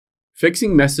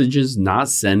Fixing messages not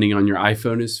sending on your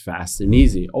iPhone is fast and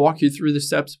easy. I'll walk you through the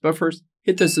steps, but first,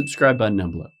 hit the subscribe button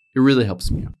down below. It really helps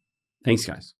me out. Thanks,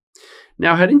 guys.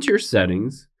 Now head into your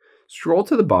settings, scroll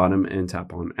to the bottom and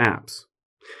tap on apps.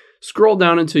 Scroll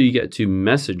down until you get to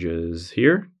messages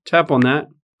here, tap on that.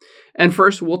 And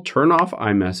first we'll turn off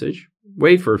iMessage,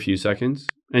 wait for a few seconds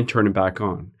and turn it back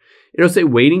on. It'll say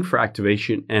waiting for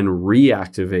activation and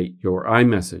reactivate your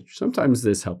iMessage. Sometimes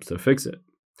this helps to fix it.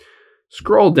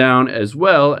 Scroll down as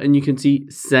well and you can see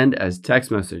send as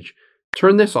text message.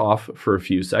 Turn this off for a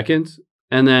few seconds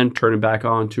and then turn it back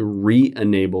on to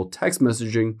re-enable text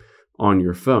messaging on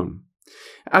your phone.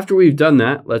 After we've done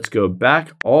that, let's go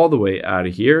back all the way out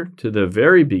of here to the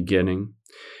very beginning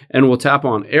and we'll tap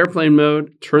on airplane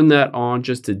mode, turn that on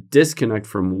just to disconnect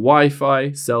from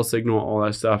Wi-Fi, cell signal, all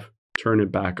that stuff, turn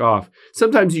it back off.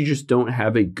 Sometimes you just don't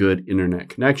have a good internet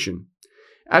connection.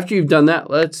 After you've done that,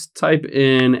 let's type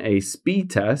in a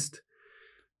speed test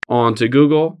onto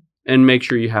Google and make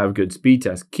sure you have good speed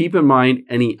test. Keep in mind,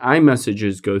 any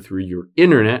iMessages go through your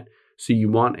internet, so you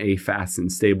want a fast and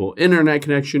stable internet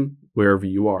connection wherever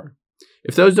you are.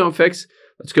 If those don't fix,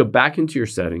 let's go back into your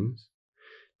settings,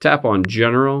 tap on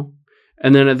General,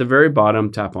 and then at the very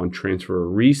bottom, tap on Transfer or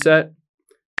Reset,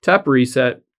 tap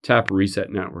Reset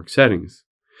Network Settings.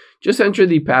 Just enter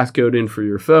the passcode in for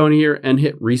your phone here and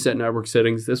hit Reset Network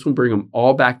Settings. This will bring them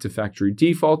all back to factory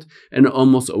default and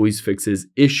almost always fixes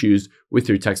issues with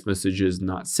your text messages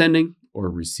not sending or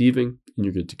receiving, and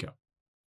you're good to go.